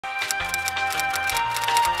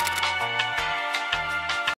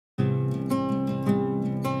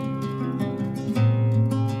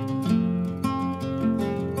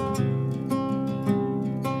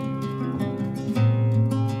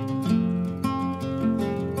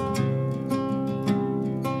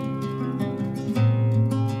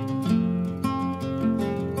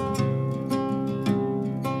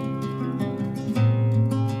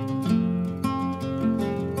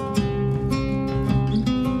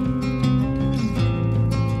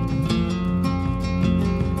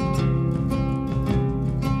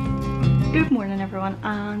everyone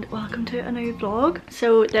and welcome to a new vlog.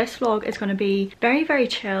 So this vlog is going to be very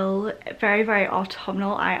chill, very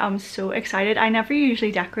autumnal. I am so excited. I never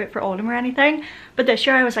usually decorate for autumn or anything, but this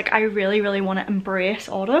year I was like, I really want to embrace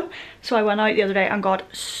autumn. So I went out the other day and got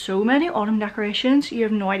so many autumn decorations. You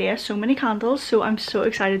have no idea, so many candles. So I'm so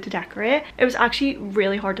excited to decorate. It was actually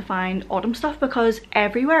really hard to find autumn stuff because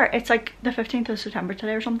everywhere, it's like the 15th of September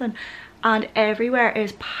today or something, and everywhere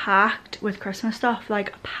is packed with Christmas stuff,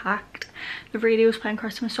 like packed. The radio's playing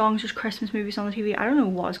Christmas songs, there's Christmas movies on the TV. I don't know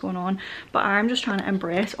what's going on, but I'm just trying to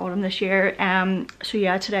embrace autumn this year. So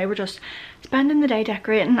yeah, today we're just spending the day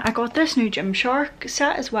decorating. I got this new Gymshark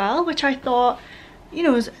set as well, which I thought, you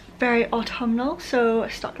know, is very autumnal, so I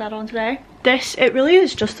stuck that on today. It really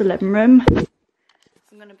is just the living room.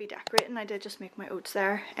 I'm going to be decorating. I did just make my oats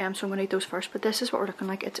there, so I'm going to eat those first, but this is what we're looking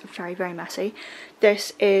like. It's very messy.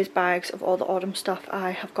 This is bags of all the autumn stuff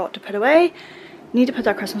I have got to put away. Need to put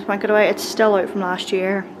that Christmas blanket away. It's still out from last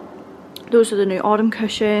year. Those are the new autumn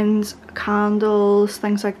cushions, candles,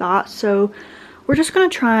 things like that. So we're just going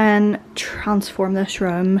to try and transform this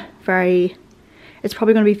room. It's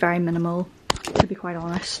probably going to be very minimal, to be quite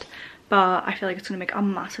honest, but I feel like it's going to make a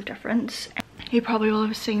massive difference. You probably will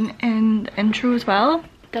have seen in the intro as well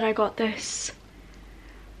that I got this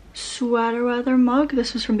sweater weather mug.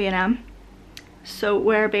 This was from B&M. So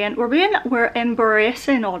we're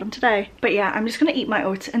embracing autumn today. But yeah, I'm just gonna eat my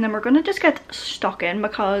oats and then we're gonna just get stuck in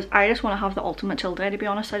because I just want to have the ultimate chill day, to be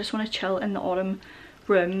honest. I just want to chill in the autumn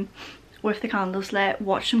room with the candles lit,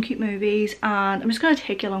 watch some cute movies, and I'm just gonna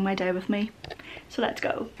take you along my day with me. So let's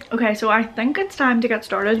go. Okay, so I think it's time to get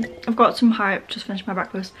started. I've got some just finished my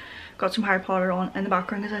breakfast. Got some Harry Potter on in the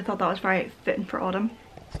background because I thought that was very fitting for autumn.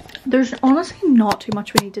 There's honestly not too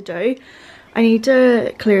much we need to do. I need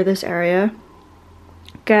to clear this area,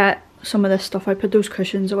 get some of this stuff. I put those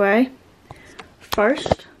cushions away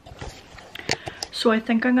first. So I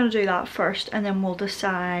think I'm going to do that first and then we'll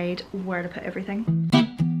decide where to put everything.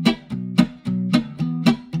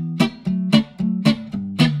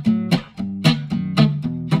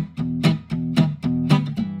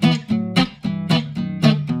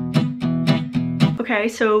 Okay,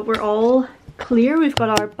 so we're all clear. We've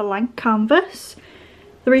got our blank canvas.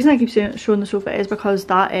 The reason I keep showing the sofa is because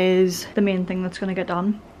that is the main thing that's going to get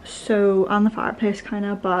done. So, and the fireplace kind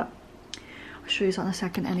of, but I'll show you that in a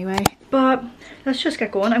second anyway. But let's just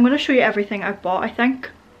get going. I'm going to show you everything I've bought, I think.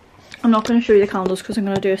 I'm not going to show you the candles because I'm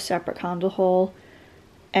going to do a separate candle haul.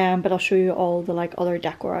 But I'll show you all the like other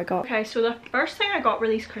decor I got. Okay, so the first thing I got were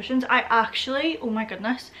these cushions. I actually, oh my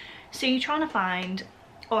goodness, see, trying to find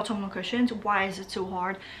autumnal cushions, why is it so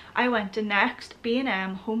hard? I went to Next,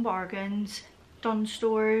 B&M, Home Bargains, Dunn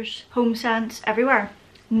Stores, Home Sense, everywhere,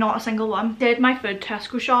 not a single one. Did my food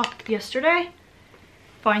Tesco shop yesterday,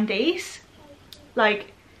 found these.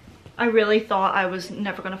 Like, I really thought I was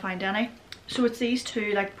never gonna find any. So it's these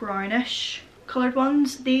two like brownish coloured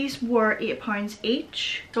ones. These were £8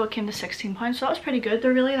 each, so it came to £16, so that was pretty good.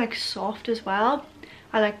 They're really like soft as well.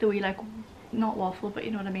 I like the wee like, not waffle, but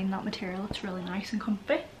you know what I mean, that material. It's really nice and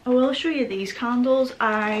comfy. I will show you these candles.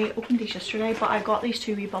 I opened these yesterday, but I got these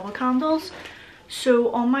two wee bubble candles.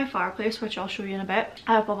 So on my fireplace, which I'll show you in a bit,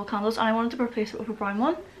 I have bubble candles and I wanted to replace it with a brown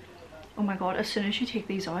one. Oh my god, as soon as you take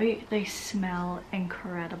these out, they smell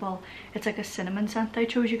incredible. It's like a cinnamon scent they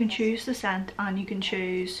chose. You can choose the scent and you can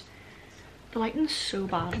choose, the lighting's so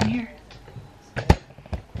bad in here.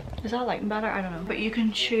 Is that lighting better? I don't know. But you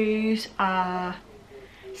can choose a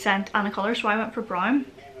scent and a colour, so I went for brown.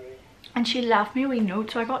 And she left me a wee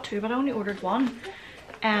note, so I got two but I only ordered one.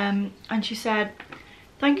 And she said,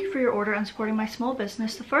 "Thank you for your order and supporting my small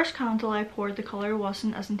business. The first candle I poured, the colour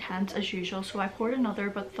wasn't as intense as usual, so I poured another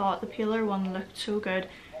but thought the paler one looked so good,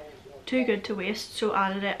 too good to waste, so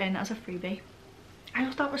added it in as a freebie." I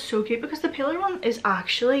thought that was so cute because the paler one is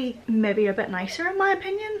actually maybe a bit nicer in my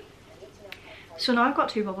opinion. So now I've got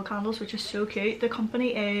two bubble candles, which is so cute. The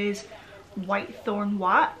company is Whitethorn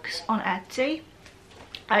Wax on Etsy.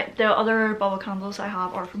 The other bubble candles I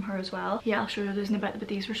have are from her as well. Yeah, I'll show you those in a bit, but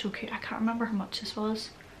these were so cute. I can't remember how much this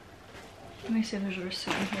was. Let me see if there's a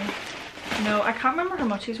receipt in here. No, I can't remember how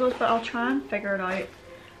much these was, but I'll try and figure it out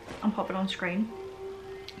and pop it on screen.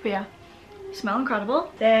 But yeah, smell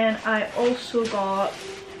incredible. Then I also got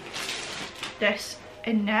this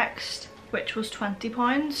in Next, which was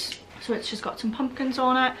 £20. So it's just got some pumpkins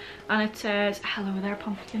on it and it says, "Hello there,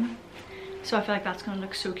 pumpkin." So I feel like that's going to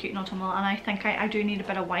look so cute in autumnal, and I think I do need a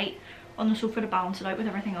bit of white on the sofa to balance it out with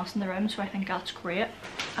everything else in the room, so I think that's great.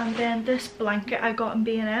 And then this blanket I got in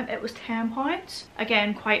B&M, it was £10.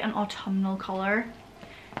 Again, quite an autumnal colour.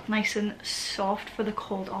 nice and soft for the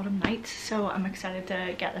cold autumn nights, so I'm excited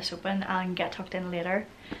to get this open and get tucked in later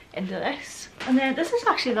into this. And then this is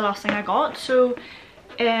actually the last thing I got. So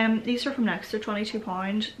these are from Next, they're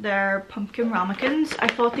 £22. They're pumpkin ramekins. I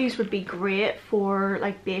thought these would be great for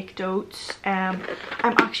like baked oats. I'm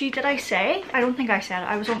actually, did I say? I don't think I said it.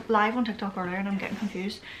 I was live on TikTok earlier and I'm getting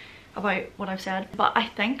confused about what I've said, but I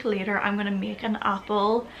think later I'm gonna make an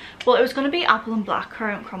apple, well, it was gonna be apple and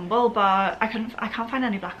blackcurrant crumble, but I can't find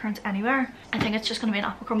any blackcurrants anywhere. I think it's just gonna be an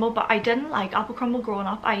apple crumble, but I didn't like apple crumble growing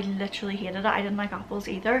up. I literally hated it. I didn't like apples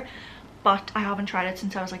either, but I haven't tried it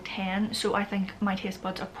since I was like 10, so I think my taste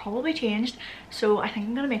buds have probably changed. So I think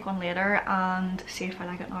I'm gonna make one later and see if I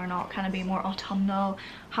like it or not. Kind of be more autumnal,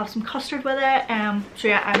 have some custard with it. So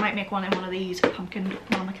yeah, I might make one in one of these pumpkin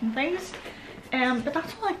ramekin things. But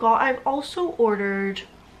that's all I got. I've also ordered,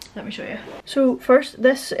 let me show you. So first,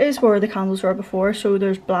 this is where the candles were before, so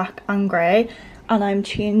there's black and grey, and I'm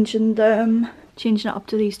changing it up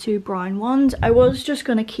to these two brown ones. I was just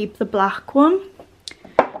gonna keep the black one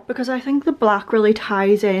because I think the black really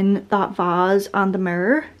ties in that vase and the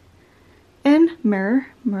mirror,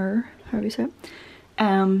 however you say it.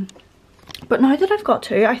 But now that I've got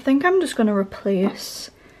two, I think I'm just gonna replace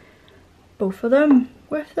both of them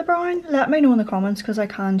with the brown. Let me know in the comments because I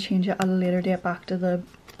can change it at a later date back to the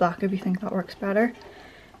black if you think that works better.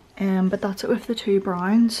 But that's it with the two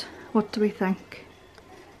browns. What do we think?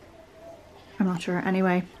 I'm not sure.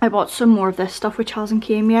 Anyway, I bought some more of this stuff which hasn't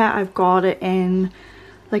came yet. I've got it in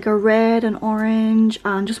like a red and orange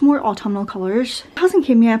and just more autumnal colours. It hasn't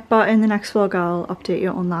came yet, but in the next vlog I'll update you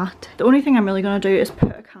on that. The only thing I'm really going to do is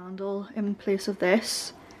put a candle in place of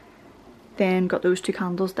this. Then got those two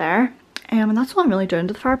candles there. And that's all I'm really doing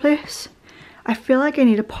to the fireplace. I feel like I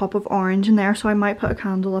need a pop of orange in there, so I might put a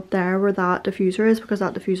candle up there where that diffuser is, because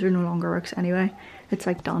that diffuser no longer works anyway. It's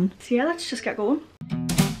like done. So yeah, let's just get going.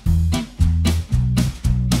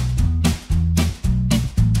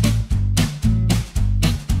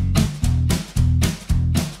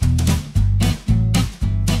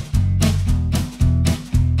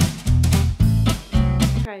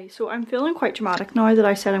 So I'm feeling quite dramatic now that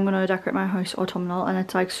I said I'm going to decorate my house autumnal and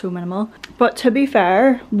it's like so minimal. But to be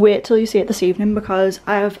fair, wait till you see it this evening because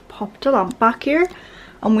I have popped a lamp back here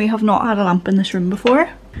and we have not had a lamp in this room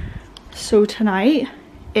before. So tonight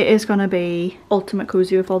it is going to be ultimate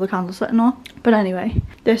cozy with all the candles lit and all. But anyway,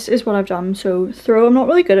 this is what I've done. So I'm not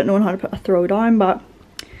really good at knowing how to put a throw down, but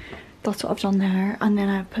that's what I've done there. And then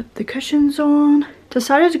I've put the cushions on.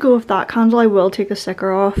 Decided to go with that candle. I will take the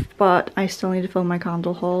sticker off, but I still need to fill my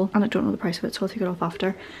candle haul and I don't know the price of it, so I'll take it off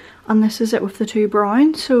after. And this is it with the two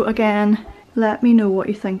browns. So again, let me know what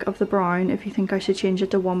you think of the brown, if you think I should change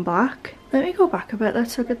it to one black. Let me go back a bit.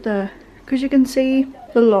 Let's look at the, because you can see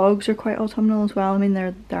the logs are quite autumnal as well. I mean,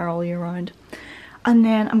 they're all year round. And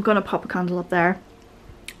then I'm gonna pop a candle up there,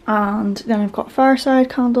 and then I've got a fireside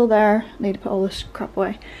candle there. I need to put all this crap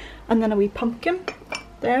away. And then a wee pumpkin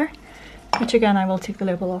there, which again I will take the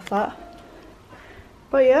label off that.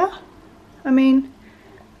 But yeah, I mean,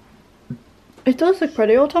 it does look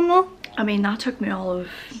pretty autumnal. I mean, that took me all of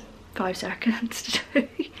 5 seconds to do.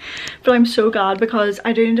 But I'm so glad because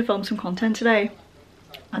I do need to film some content today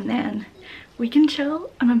and then we can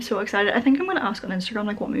chill, and I'm so excited. I think I'm going to ask on Instagram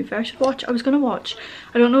like what movie I should watch. I was going to watch,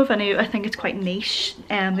 I don't know if any, I think it's quite niche,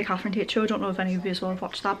 the Catherine Tate show. I don't know if any of you will have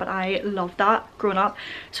watched that, but I loved that growing up.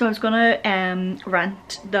 So I was going to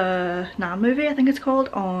rent the Nan movie, I think it's called,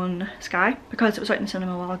 on Sky, because it was out in the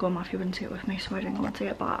cinema a while ago and Matthew wouldn't see it with me, so I didn't want to see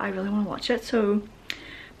it, but I really want to watch it. So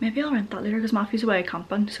maybe I'll rent that later because Matthew's away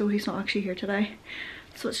camping, so he's not actually here today.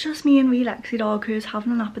 So it's just me and wee Lexi dog, who's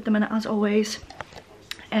having a nap at the minute as always.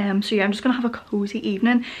 So yeah, I'm just gonna have a cozy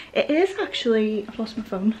evening. It is actually, I've lost my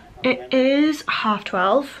phone. It is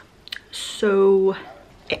 12:30, so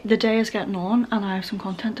the day is getting on and I have some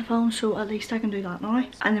content to film, so at least I can do that now.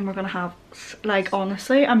 And then we're gonna have, like,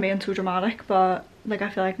 honestly, I'm being so dramatic, but like I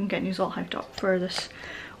feel like I'm getting you all hyped up for this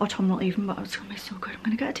autumnal evening, but it's gonna be so good. I'm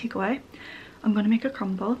gonna get a takeaway. I'm gonna make a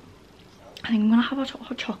crumble. I think I'm gonna have a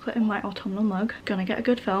hot chocolate in my autumnal mug. Gonna get a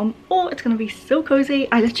good film. Oh, it's gonna be so cozy.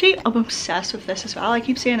 I'm obsessed with this as well. I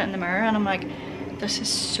keep seeing it in the mirror and I'm like, this is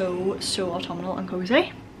so autumnal and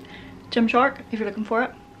cozy. Gymshark, if you're looking for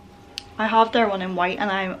it. I have their one in white and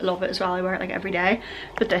I love it as well. I wear it like every day,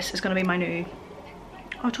 but this is gonna be my new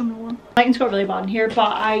autumnal one. Lighting's got really bad in here,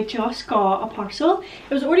 but I just got a parcel.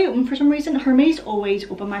 It was already open for some reason. Hermes always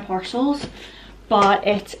open my parcels, but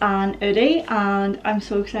it's an hoodie and I'm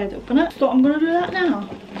so excited to open it. So I'm gonna do that now.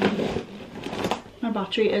 My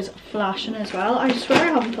battery is flashing as well. I swear I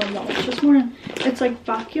haven't filmed that much this morning. It's like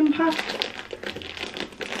vacuum packed.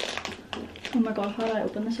 Oh my god, how did I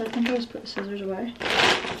open this? I think I just put the scissors away.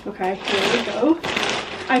 Okay, here we go.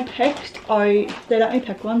 I picked out, they let me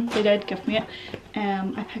pick one, they did give me it.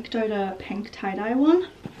 I picked out a pink tie-dye one.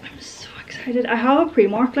 I'm so excited. I have a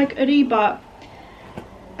Primark like hoodie, but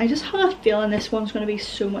I just have a feeling this one's going to be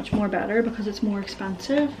so much more better because it's more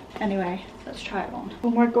expensive. Anyway, let's try it on. Oh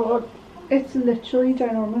my god, it's literally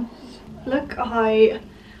ginormous. Look how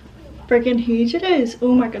freaking huge it is.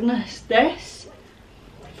 Oh my goodness, this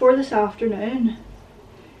for this afternoon.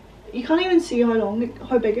 You can't even see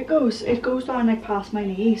how big it goes. It goes down like past my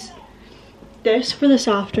knees. This for this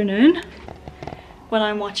afternoon when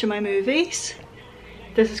I'm watching my movies.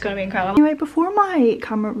 This is going to be incredible. Anyway, before my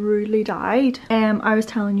camera rudely died, I was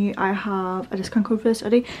telling you I have a discount code for this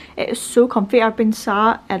hoodie. It is so comfy. I've been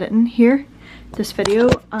sat editing here, this video,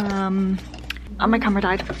 and my camera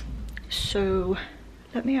died. So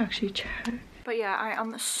let me actually check. But yeah, I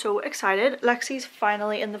am so excited. Lexi's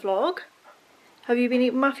finally in the vlog. Have you been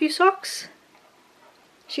eating my few socks?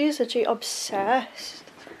 She is literally obsessed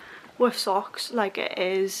with socks. Like, it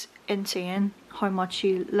is insane how much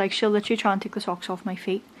she'll literally try and take the socks off my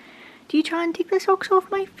feet. Do you try and take the socks off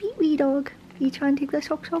my feet, wee dog? Do you try and take the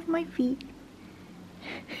socks off my feet?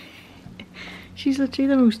 She's literally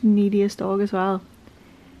the most neediest dog as well.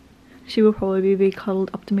 She will probably be cuddled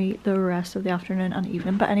up to me the rest of the afternoon and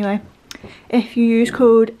evening. But anyway, if you use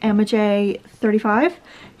code EmmaJ35,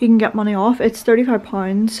 you can get money off. It's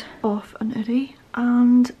 £35 off an hoodie.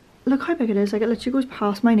 And look how big it is. Like, it literally goes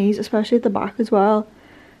past my knees, especially at the back as well.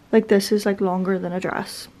 Like, this is like longer than a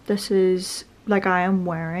dress. This is like I am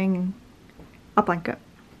wearing a blanket.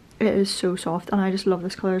 It is so soft, and I just love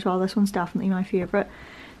this colour as well. This one's definitely my favourite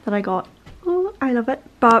that I got. Oh, I love it.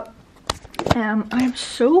 But I am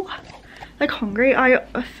so like hungry. I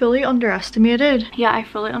fully underestimated. Yeah, I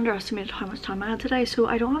fully underestimated how much time I had today, so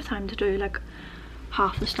I don't have time to do like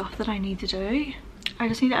half the stuff that I need to do. I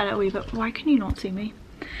just need to edit a wee bit. Why can you not see me?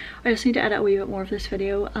 I just need to edit a wee bit more of this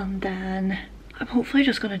video, and then I'm hopefully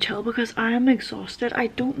just gonna chill because I am exhausted. I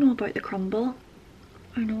don't know about the crumble.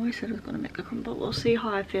 I know I said I was gonna make the crumble. We'll see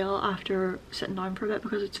how I feel after sitting down for a bit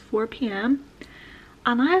because it's 4 PM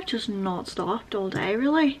and I have just not stopped all day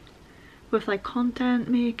really, with like content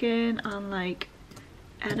making and like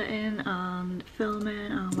editing and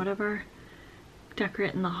filming and whatever,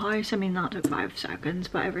 decorating the house. I mean, that took 5 seconds,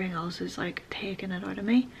 but everything else is like taking it out of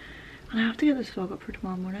me. And I have to get this vlog up for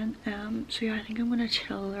tomorrow morning. So yeah, I think I'm gonna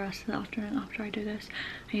chill the rest of the afternoon after I do this.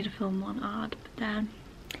 I need to film one ad, but then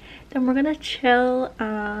we're gonna chill,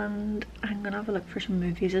 and I'm gonna have a look for some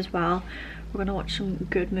movies as well. We're gonna watch some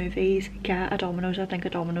good movies, get a Domino's. I think a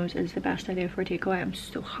Domino's is the best idea for a takeaway. I'm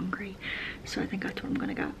so hungry, so I think that's what I'm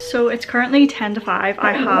gonna get. So it's currently 10 to 5.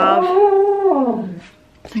 I have...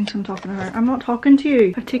 thinks I'm talking to her. I'm not talking to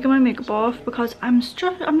you. I've taken my makeup off because I'm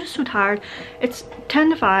just so tired. It's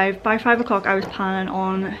 10 to 5. By 5 o'clock I was planning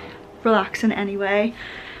on relaxing anyway.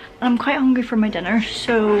 I'm quite hungry for my dinner,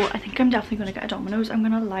 so I think I'm definitely gonna get a Domino's. I'm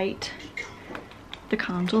gonna light the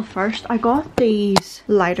candle first. I got these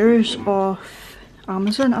lighters off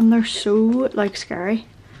Amazon and they're so like scary.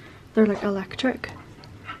 They're like electric.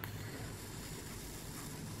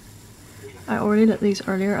 I already lit these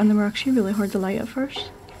earlier and they were actually really hard to light at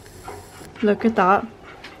first. Look at that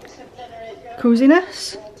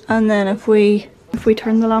coziness. And then if we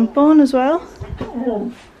turn the lamp on as well.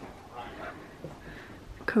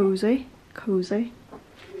 Cozy, cozy.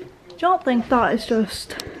 Do you not think that is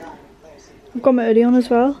just... I've got my hoodie on as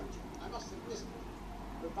well.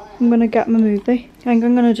 I'm gonna get my movie. I think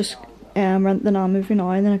I'm gonna just rent the Nan movie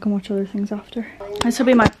now and then I can watch other things after. This will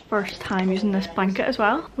be my first time using this blanket as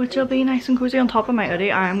well, which will be nice and cozy. On top of my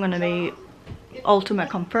hoodie, I am going to be ultimate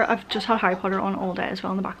comfort. I've just had Harry Potter on all day as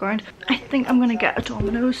well in the background. I think I'm going to get a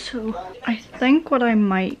Domino's, so I think what I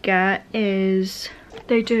might get is,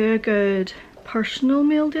 they do a good personal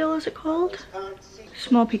meal deal, is it called?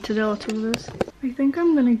 Small pizza deal, that's what it is. I think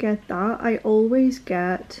I'm going to get that. I always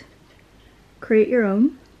get create your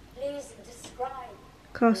own. Please describe.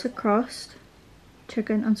 Classic crust,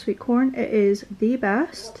 chicken and sweet corn. It is the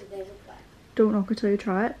best. Don't knock it till you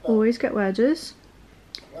try it. Always get wedges.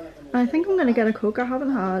 And I think I'm gonna get a Coke. I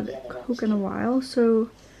haven't had Coke in a while, so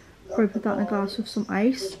probably put that in a glass with some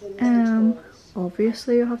ice.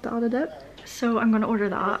 Obviously you have to add a dip. So I'm gonna order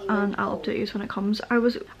that and I'll update you when it comes. I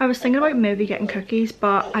was thinking about maybe getting cookies,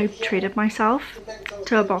 but I treated myself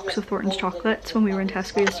to a box of Thornton's chocolates when we were in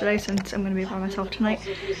Tesco yesterday, since I'm gonna be by myself tonight.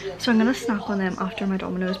 So I'm gonna snack on them after my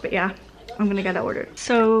Domino's, but yeah, I'm gonna get it ordered.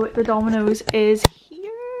 So the Domino's is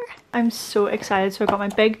here. I'm so excited. So I got my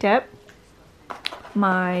big dip,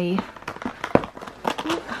 my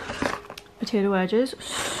potato wedges,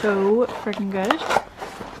 so freaking good.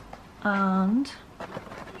 and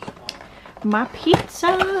my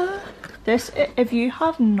pizza. This, if you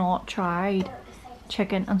have not tried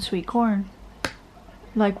chicken and sweet corn,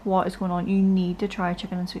 like what is going on, you need to try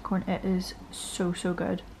chicken and sweet corn. It is so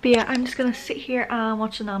good. But yeah, I'm just gonna sit here and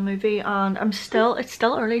watch the Nan movie, and it's still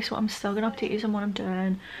early, so I'm still gonna update you on what I'm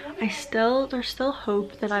doing. There's still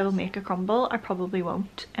hope that I will make a crumble. I probably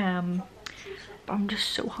won't, but I'm just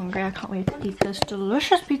so hungry. I can't wait to eat this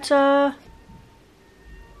delicious pizza.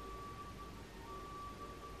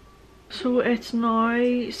 So it's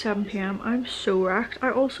now 7 p.m. I'm so wrecked.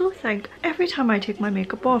 I also think every time I take my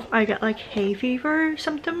makeup off I get like hay fever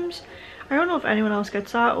symptoms. I don't know if anyone else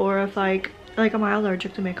gets that, or if like am I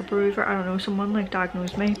allergic to makeup remover? I don't know, someone like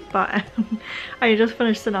diagnosed me. But I just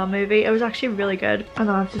finished the Nan movie. It was actually really good,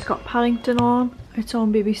 and I've just got Paddington on. It's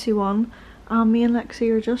on BBC One, and me and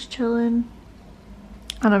Lexi are just chilling,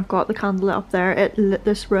 and I've got the candle lit up there.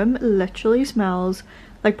 This room literally smells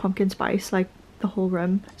like pumpkin spice. Like the whole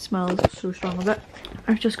room smells so strong of it.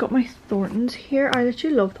 I've just got my Thorntons here. I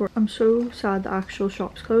literally love Thorntons. I'm so sad the actual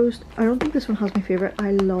shop's closed. I don't think this one has my favourite. I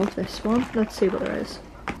love this one. Let's see what there is.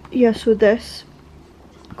 Yeah, so this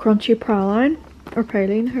crunchy praline, or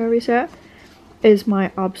praline, however you say it, is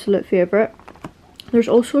my absolute favourite. There's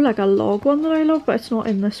also like a log one that I love, but it's not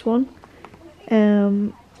in this one.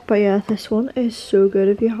 But yeah, this one is so good.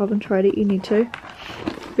 If you haven't tried it, you need to.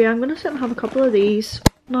 But yeah, I'm gonna sit and have a couple of these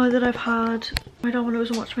now that I've had my Domino's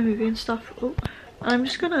and watch my movie and stuff. Oh, I'm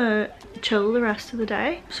just gonna chill the rest of the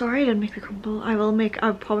day. Sorry I didn't make the crumble.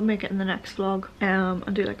 I'll probably make it in the next vlog, and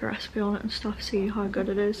do like a recipe on it and stuff, see how good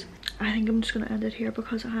it is. I think I'm just gonna end it here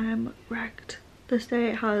because I'm wrecked. This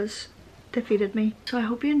day has defeated me. So I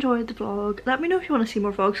hope you enjoyed the vlog. Let me know if you want to see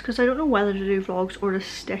more vlogs, because I don't know whether to do vlogs or to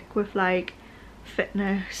stick with like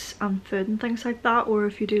fitness and food and things like that, or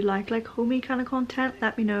if you do like homey kind of content.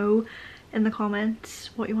 Let me know in the comments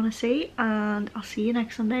what you want to see, and I'll see you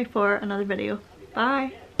next Sunday for another video.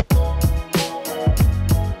 Bye.